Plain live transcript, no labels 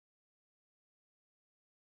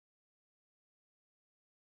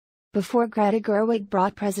Before Greta Gerwig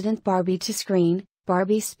brought President Barbie to screen,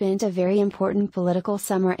 Barbie spent a very important political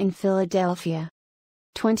summer in Philadelphia.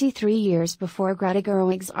 23 years before Greta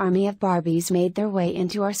Gerwig's army of Barbies made their way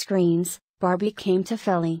into our screens, Barbie came to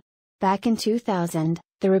Philly. Back in 2000,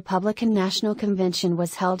 the Republican National Convention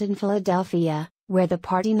was held in Philadelphia, where the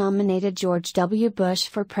party nominated George W. Bush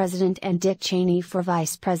for president and Dick Cheney for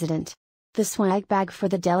vice president. The swag bag for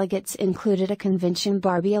the delegates included a convention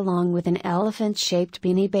Barbie along with an elephant-shaped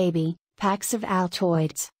beanie baby, packs of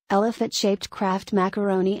Altoids, elephant-shaped Kraft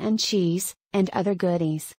Macaroni and Cheese, and other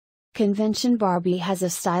goodies. Convention Barbie has a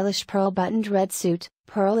stylish pearl-buttoned red suit,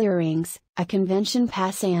 pearl earrings, a convention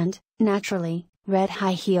pass and, naturally, red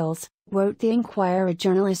high heels, wrote the Inquirer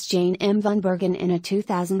journalist Jane M. von Bergen in a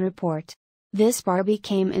 2000 report. This Barbie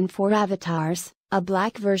came in 4 avatars, a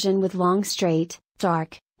black version with long straight,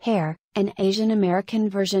 dark, hair, an Asian American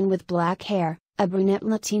version with black hair, a brunette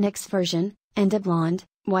Latinx version, and a blonde,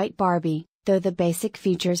 white Barbie, though the basic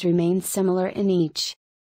features remain similar in each.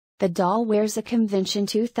 The doll wears a convention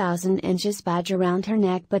 2000 inches badge around her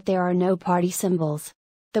neck, but there are no party symbols.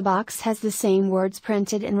 The box has the same words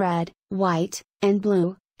printed in red, white, and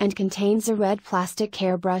blue, and contains a red plastic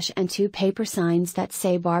hairbrush and 2 paper signs that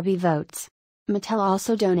say Barbie votes. Mattel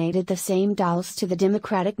also donated the same dolls to the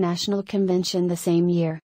Democratic National Convention the same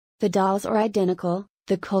year. The dolls are identical,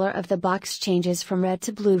 the color of the box changes from red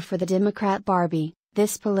to blue for the Democrat Barbie.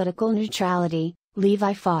 This political neutrality,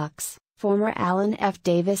 Levi Fox, former Alan F.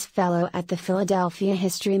 Davis Fellow at the Philadelphia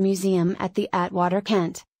History Museum at the Atwater,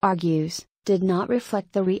 Kent, argues, did not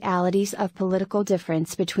reflect the realities of political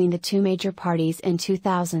difference between the two major parties in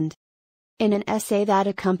 2000. In an essay that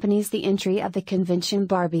accompanies the entry of the convention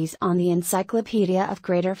Barbies on the Encyclopedia of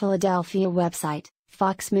Greater Philadelphia website,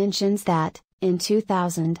 Fox mentions that, in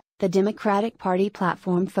 2000, the Democratic Party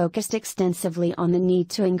platform focused extensively on the need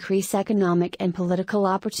to increase economic and political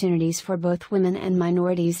opportunities for both women and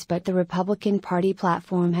minorities, but the Republican Party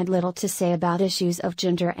platform had little to say about issues of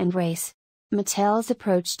gender and race. Mattel's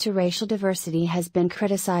approach to racial diversity has been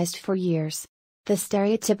criticized for years. The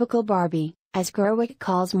stereotypical Barbie, as Gerwig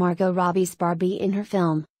calls Margot Robbie's Barbie in her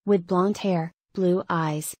film, with blonde hair, blue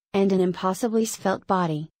eyes, and an impossibly svelte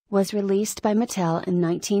body, was released by Mattel in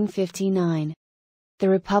 1959. The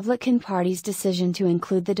Republican Party's decision to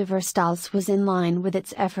include the diverse dolls was in line with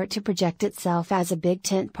its effort to project itself as a big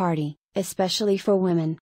tent party, especially for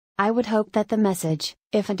women. I would hope that the message,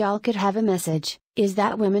 if a doll could have a message, is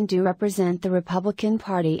that women do represent the Republican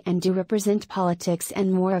Party and do represent politics,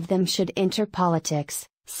 and more of them should enter politics,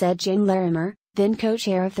 said Jane Larimer, then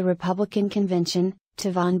co-chair of the Republican Convention,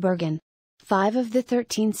 to von Bergen. 5 of the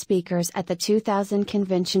 13 speakers at the 2000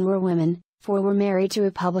 convention were women, 4 were married to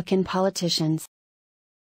Republican politicians.